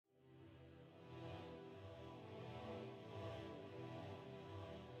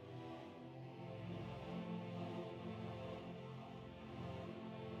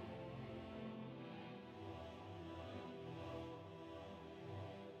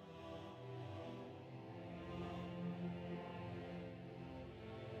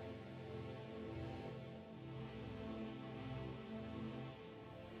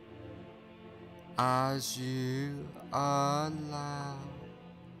as you allow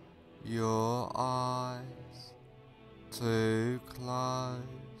your eyes to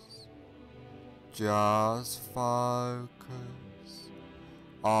close, just focus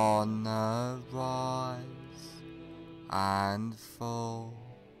on the rise and fall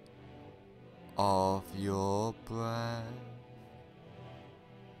of your breath,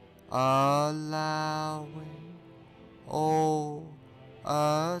 allowing all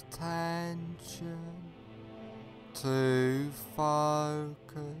attention to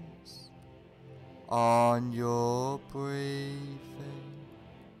focus on your breathing,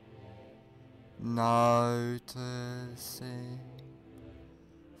 noticing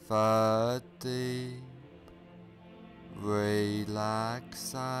the deep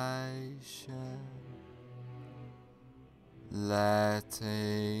relaxation,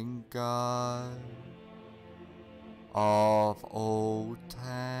 letting go of all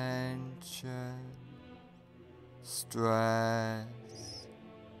tension, stress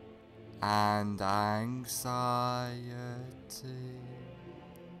and anxiety,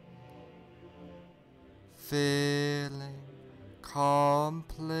 feeling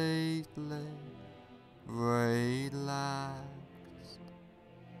completely relaxed.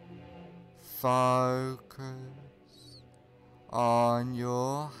 Focus on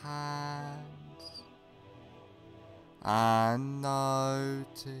your hands and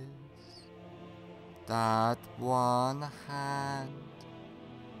notice that one hand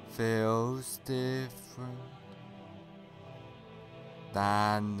feels different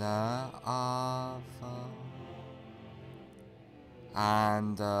than the other,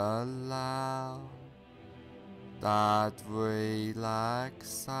 and allow that relaxation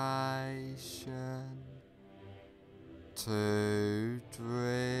to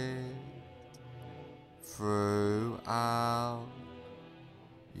drift throughout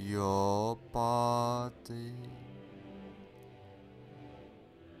your body,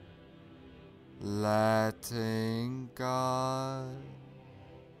 letting go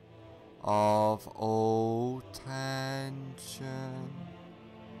of all tension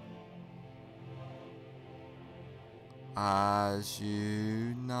as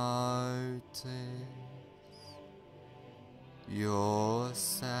you notice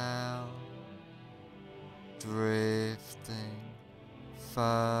yourself drifting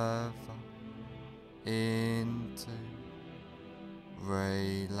further into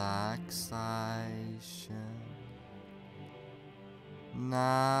relaxation.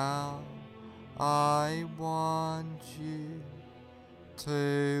 Now I want you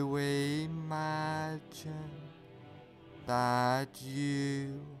to imagine that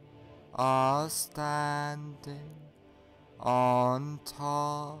you are standing on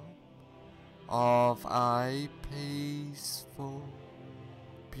top of a peaceful,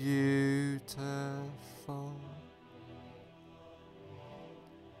 beautiful,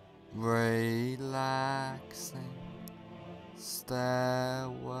 relaxing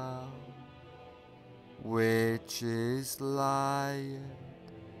stairwell, which is layered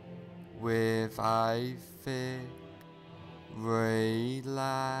with a thick,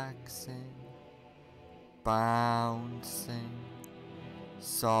 relaxing, bouncing,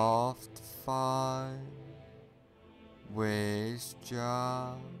 soft foam, which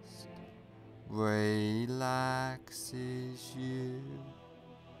just relaxes you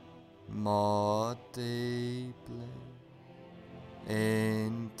more deeply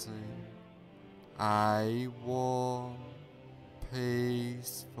into a warm,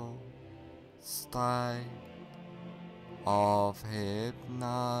 peaceful state of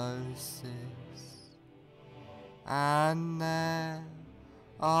hypnosis. And there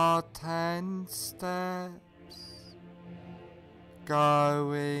are 10 steps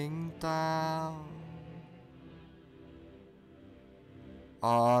going down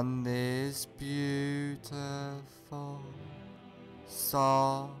on this beautiful,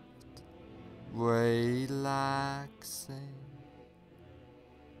 soft, relaxing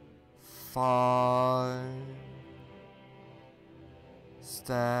foam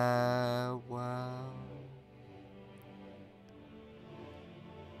stairwell.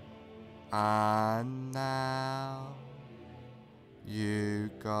 And now you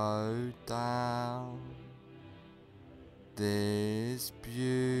go down this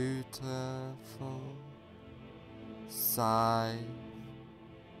beautiful, safe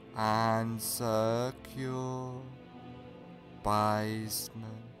and secure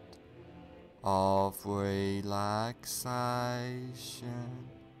basement of relaxation,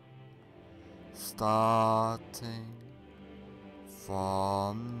 starting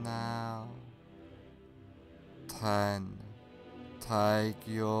from now. 10, take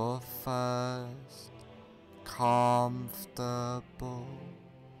your first comfortable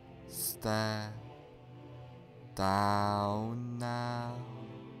step down now,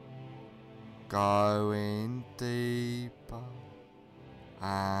 going deeper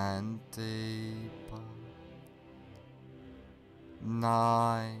and deeper.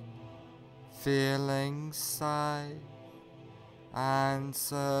 9. Feeling safe and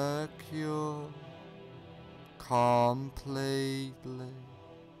secure, completely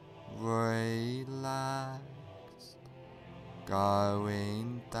relaxed,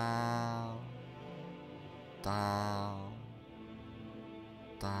 going down, down,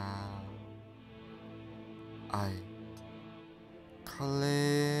 down. 8.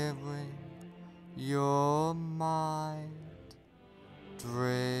 Clearing your mind,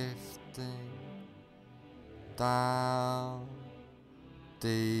 drifting down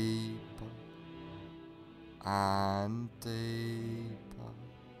deeper and deeper.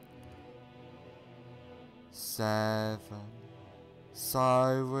 7.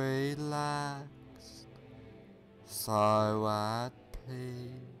 So relaxed, so at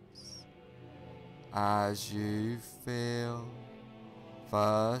peace, as you feel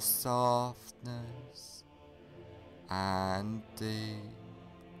the softness and deep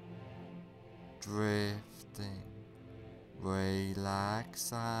drifting relaxation.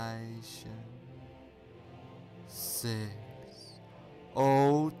 6.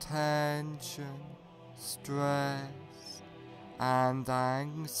 All tension, stress and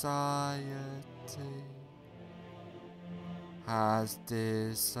anxiety has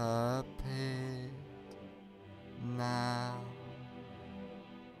disappeared now,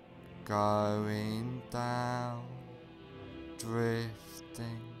 going down,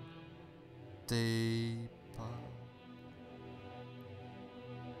 drifting deeper.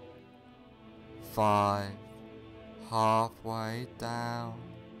 5. Halfway down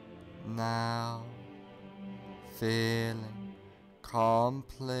now, feeling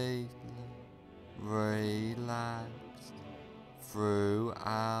completely relaxed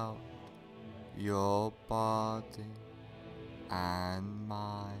throughout your body and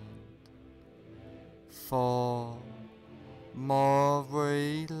mind. 4. More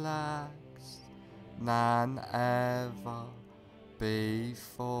relaxed than ever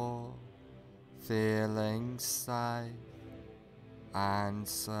before, feeling safe and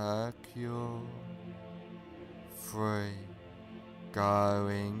secure. 3.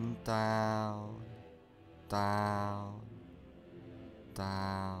 Going down, down,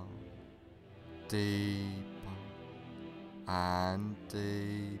 down, deeper and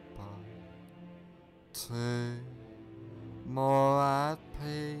deeper. 2. More at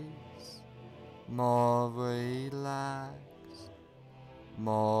peace, more relaxed,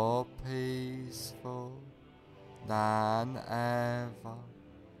 more peaceful than ever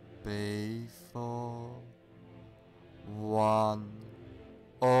before. 1.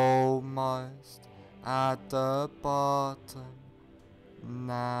 Almost at the bottom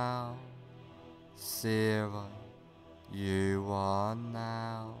now. 0. You are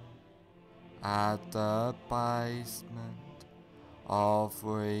now at the basement of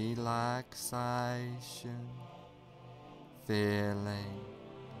relaxation, feeling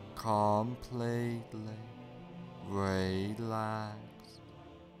completely relaxed.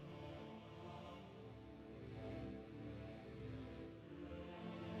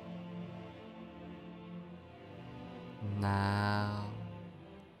 Now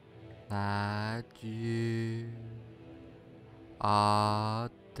that you are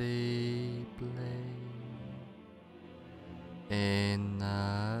deeply in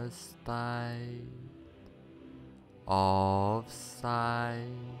a state of safe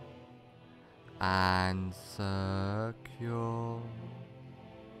and secure,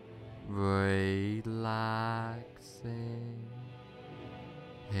 relaxing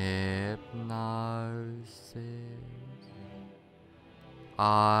hypnosis,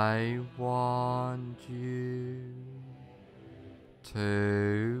 I want you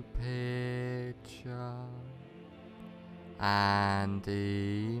to picture and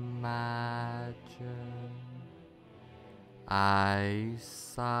imagine a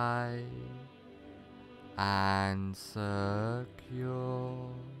safe and secure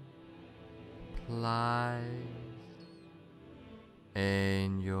place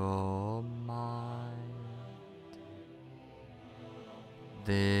in your mind.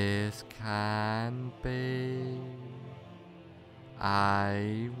 This can be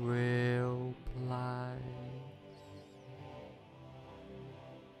a real place,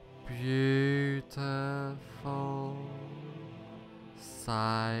 beautiful,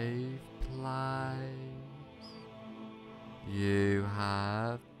 safe place you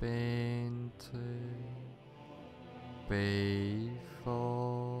have been to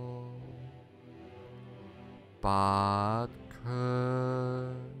before, but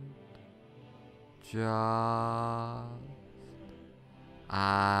could just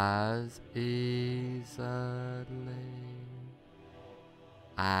as easily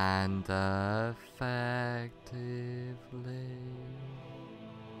and effectively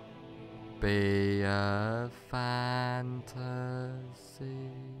be a fantasy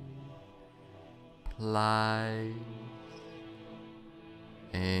place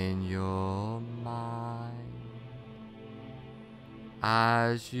in your mind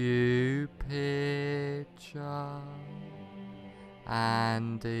as you picture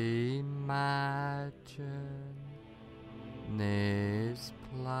and imagine this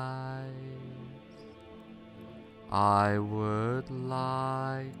place. I would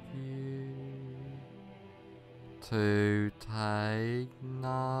like you to take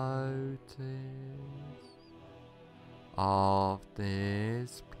notice of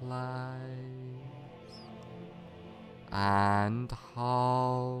this place and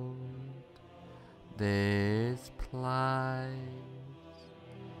hold this place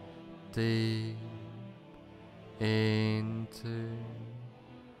deep into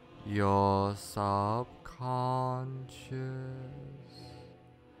your subconscious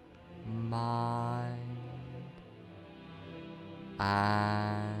mind,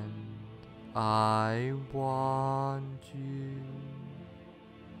 and I want you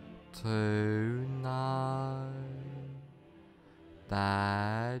to know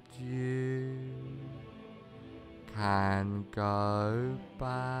that you can go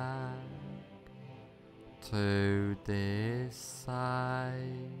back to this safe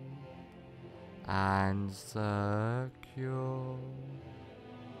and secure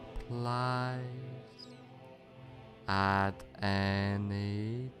place at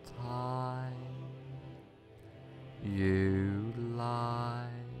any time you like,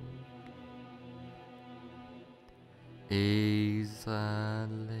 easily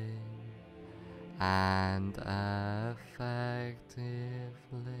and effectively.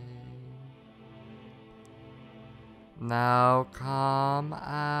 Now come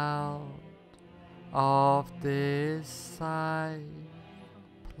out of this safe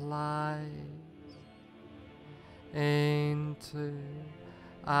place into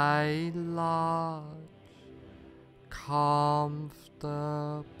a large, comfortable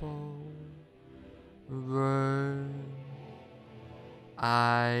room,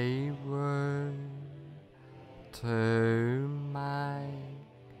 a room to make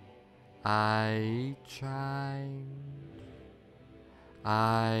a change,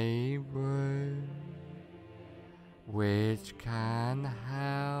 a room which can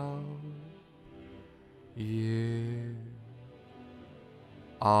help you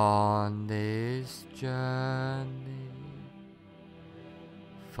on this journey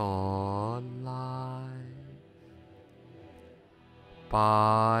for life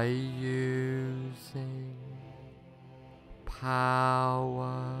by using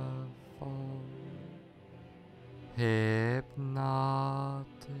powerful hypnotic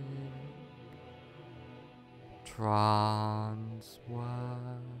trance work,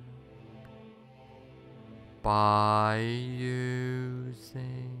 by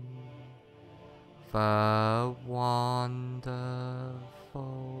using the wonderful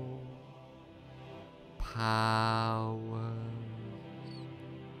powers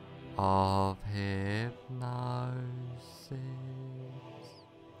of hypnosis.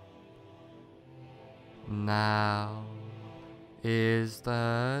 Now is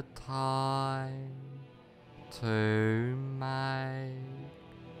the time to make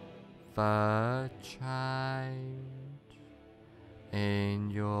the change in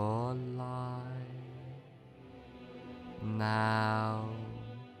your life. Now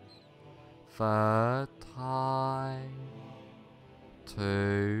the time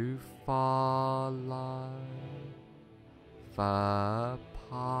to follow the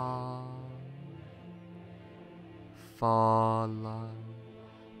path, follow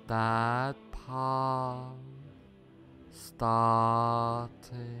that path, starting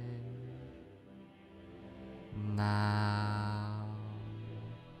now.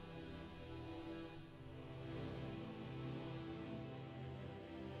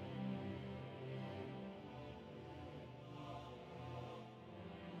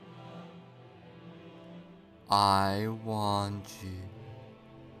 I want you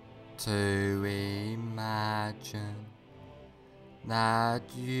to imagine that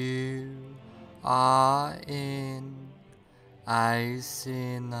you are in a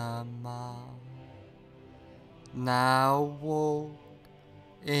cinema Now walk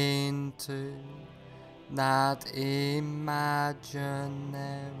into that imaginary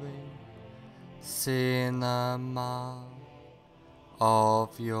cinema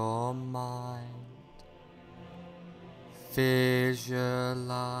of your mind. Visualize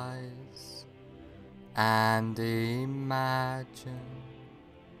and imagine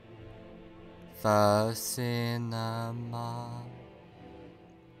the cinema.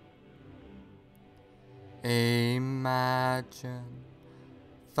 Imagine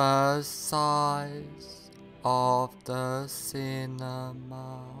the size of the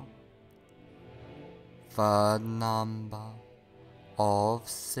cinema, the number of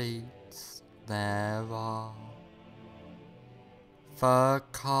seats there are, the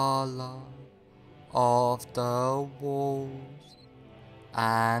color of the walls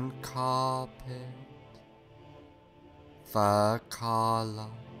and carpet, the color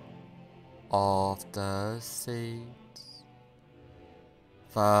of the seats,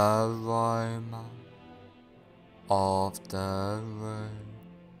 the aroma of the room,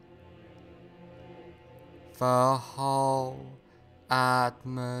 the whole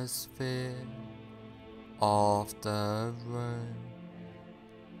atmosphere of the room.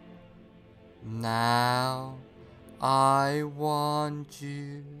 Now I want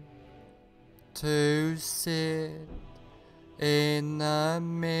you to sit in the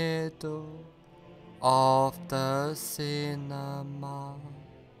middle of the cinema,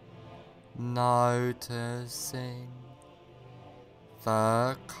 noticing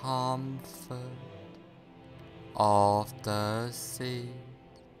the comfort of the seat.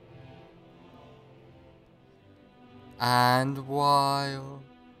 And while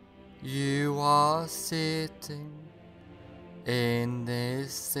you are sitting in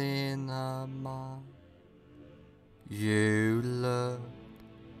this cinema, you look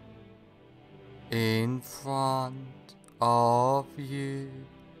in front of you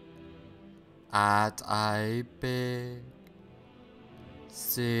at a big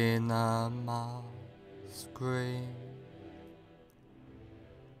cinema screen,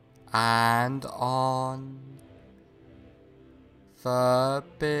 and on the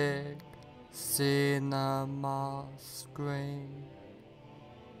big cinema screen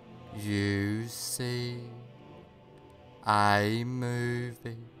you see a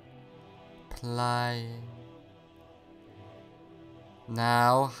movie playing.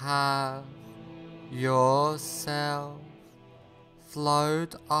 Now have yourself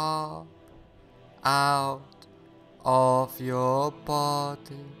float up out of your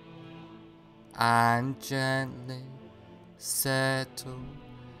body and gently settle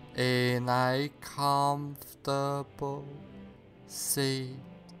in a comfortable seat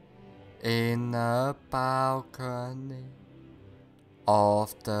in the balcony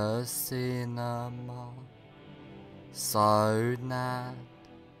of the cinema, so that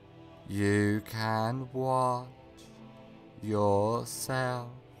you can watch yourself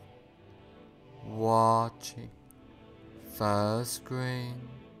watching the screen.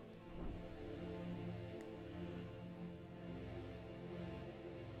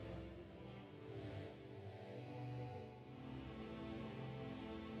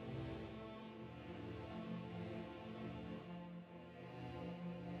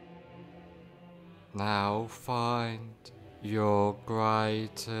 Now find your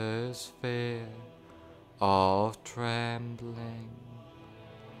greatest fear of trembling.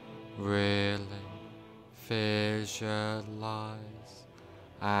 Really visualize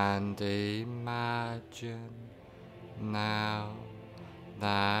and imagine now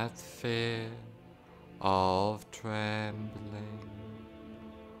that fear of trembling.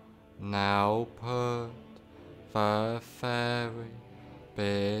 Now put the very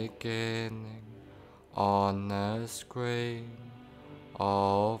beginning on the screen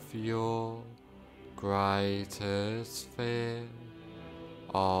of your greatest fear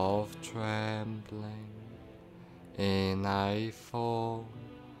of trembling in a form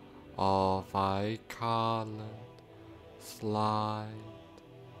of a colored slide.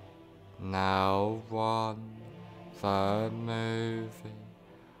 Now run the movie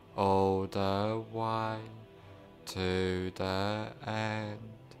all the way to the end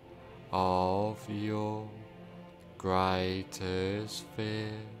of your greatest fear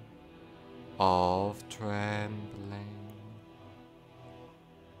of trembling.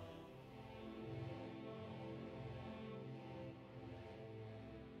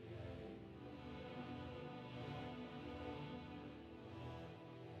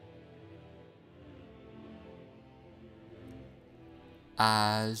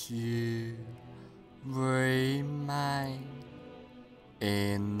 As you remain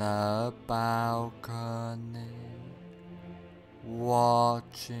in the balcony,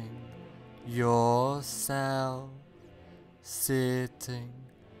 watching yourself sitting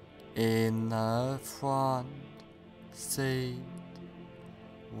in the front seat,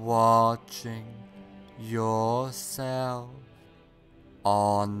 watching yourself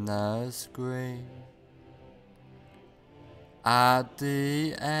on the screen. At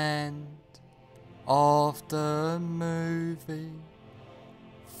the end of the movie,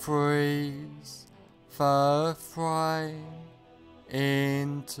 freeze the frame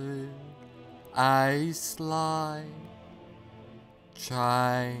into a slide,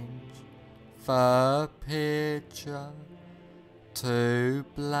 change the picture to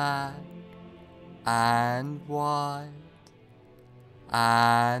black and white,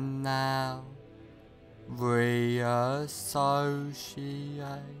 and now reassociate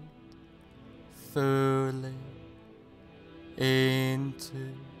fully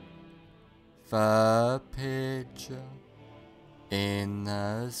into the picture in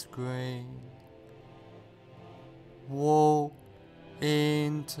the screen. Walk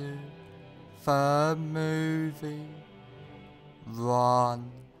into the movie,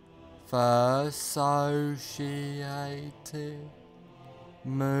 run the associated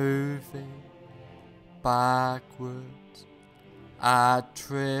movie backwards at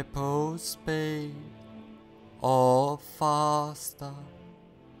triple speed or faster,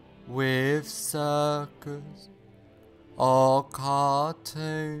 with circus or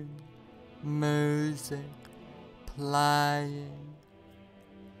cartoon music playing,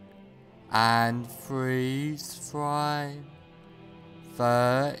 and freeze frame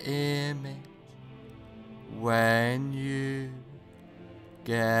the image when you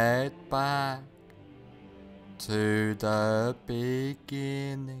get back to the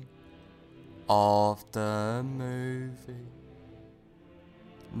beginning of the movie.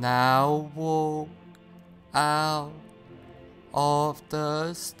 Now walk out of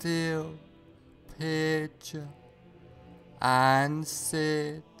the still picture and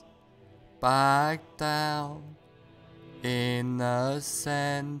sit back down in the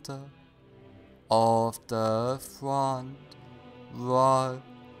center of the front row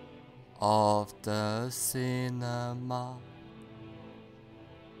of the cinema.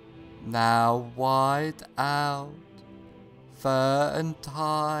 Now white out the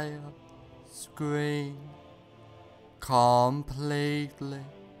entire screen, completely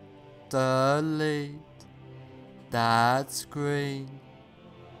delete that screen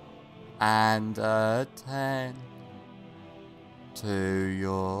and attend to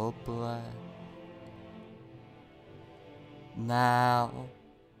your breath. Now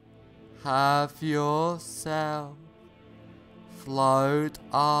have yourself float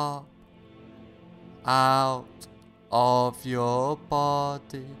up out of your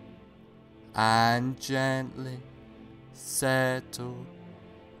body and gently settle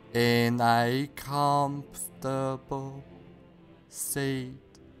in a comfortable seat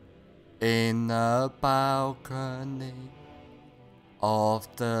in the balcony of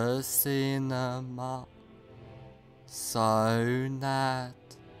the cinema, so that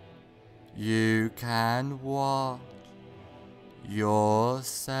you can watch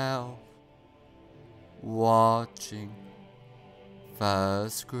yourself watching the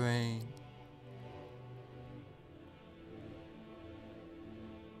screen.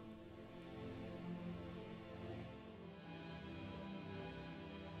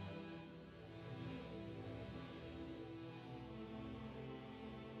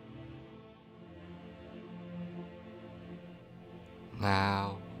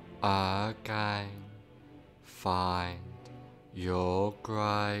 Now again, find your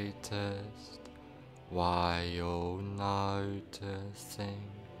greatest while noticing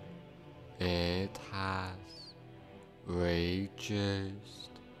it has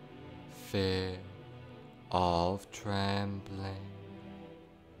reduced fear of trembling.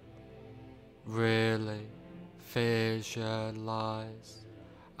 Really visualize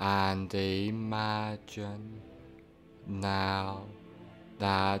and imagine now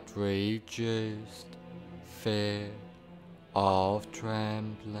that reduced fear of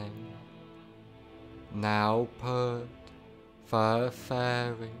trembling. Now put the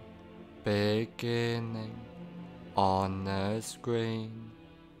very beginning on the screen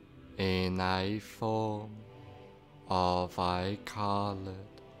in a form of a colored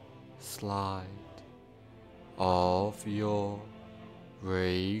slide of your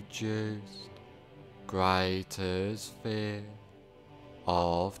reduced greatest fear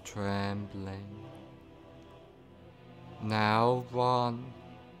of trembling. Now run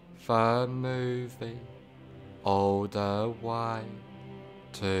the movie all the way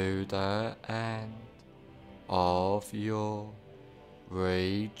to the end of your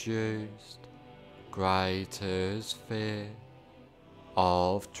reduced greater sphere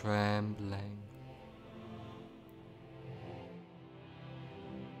of trembling.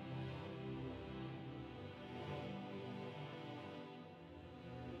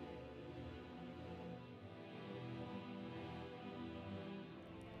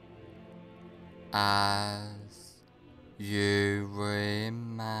 As you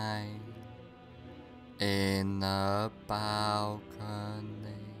remain in the balcony,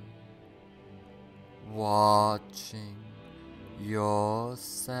 watching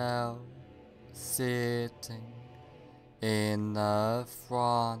yourself sitting in the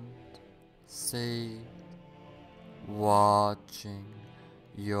front seat, watching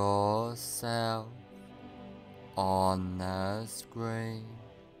yourself on the screen.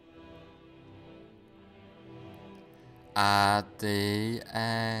 At the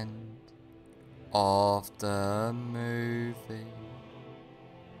end of the movie,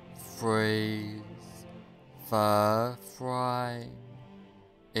 freeze the frame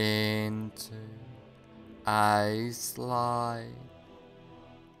into a slide,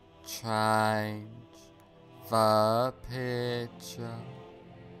 change the picture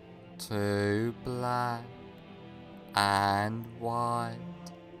to black and white,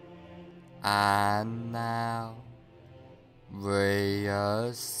 and now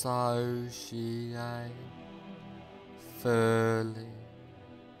reassociate fully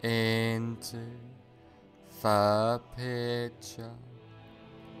into the picture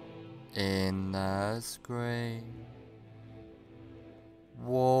in the screen.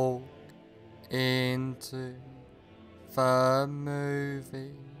 Walk into the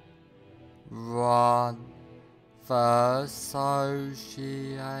movie, run the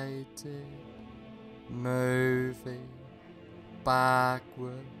associated movie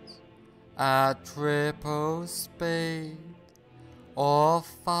backwards at triple speed or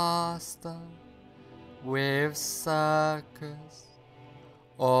faster with circus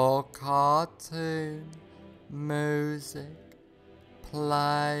or cartoon music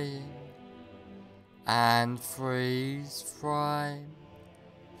playing, and freeze frame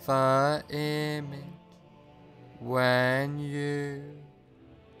the image when you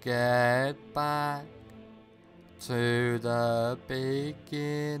get back to the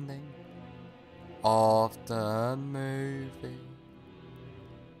beginning of the movie.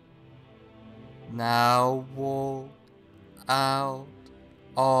 Now walk out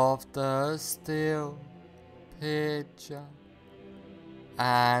of the still picture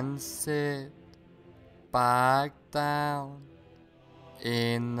and sit back down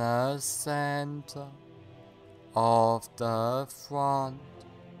in the center of the front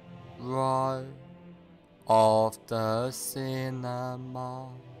row of the cinema.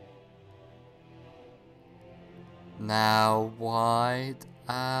 Now wide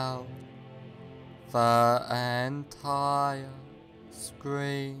out the entire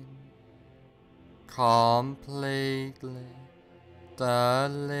screen, completely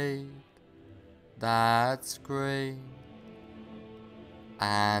delete that screen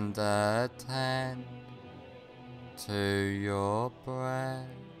and attend to your breath.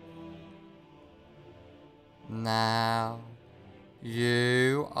 Now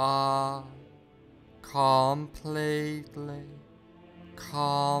you are completely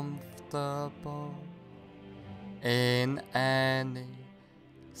comfortable in any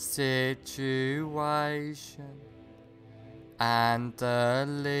situation and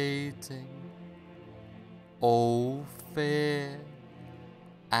deleting all fear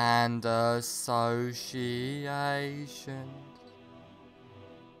and associations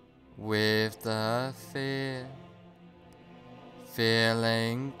with the fear,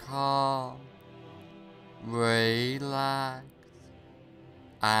 feeling calm, relaxed,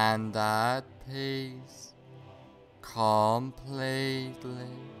 and at peace completely,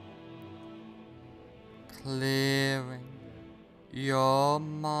 clearing your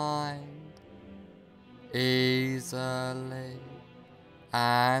mind easily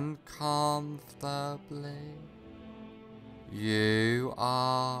and comfortably. You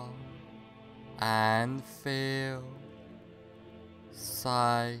are and feel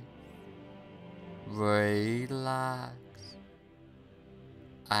safe, relaxed,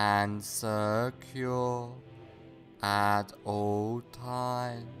 and secure at all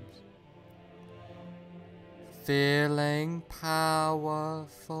times, feeling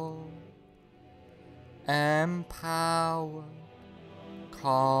powerful, empowered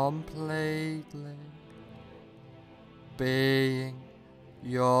completely, being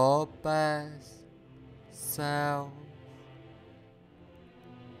your best self,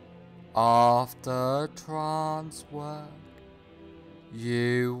 After trance work,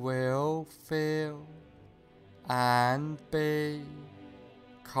 you will feel and be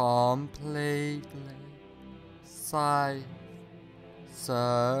completely safe,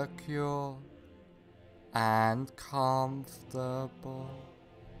 secure, and comfortable.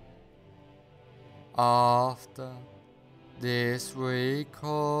 After this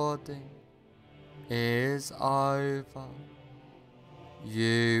recording is over,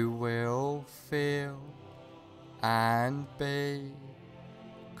 you will feel and be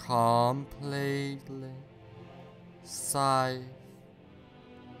completely safe,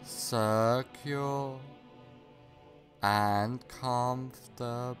 secure, and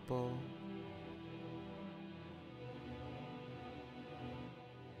comfortable.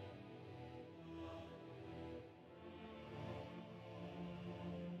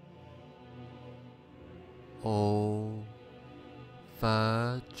 All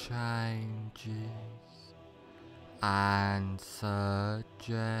the changes and suggestions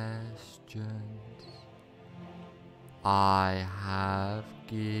I have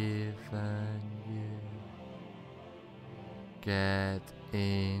given you get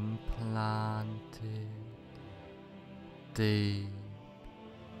implanted deep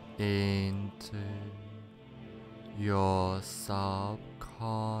into your subconscious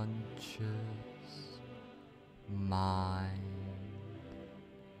mind.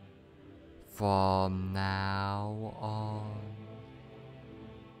 From now on,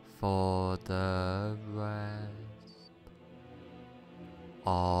 for the rest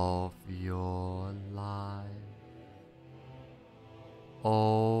of your life,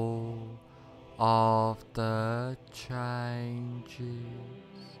 all of the changes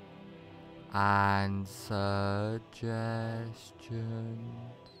and suggestions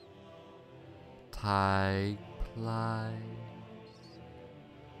take place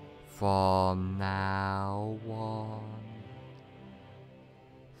from now on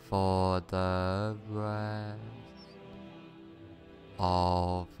for the rest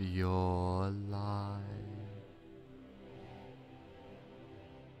of your life.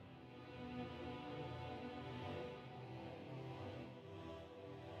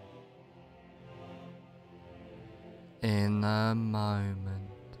 In a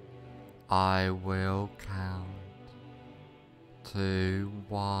moment, I will count to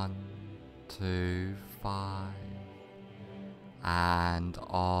 1 to 5, and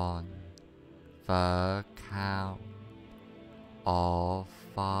on the count of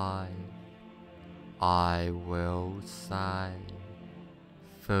 5, I will say,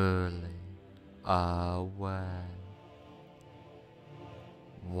 fully aware.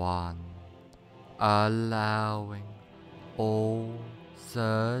 1. Allowing all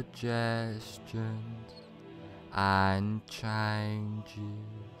suggestions and changes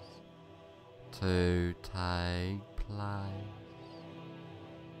to take place.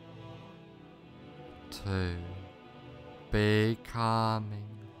 2.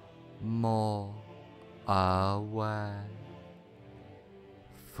 Becoming more aware.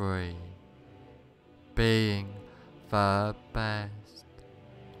 3. Being the best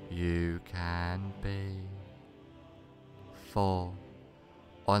you can be. 4.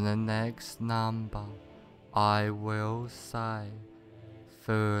 On the next number, I will say,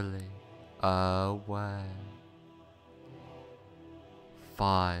 fully aware.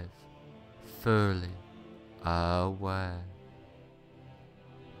 5. Fully aware.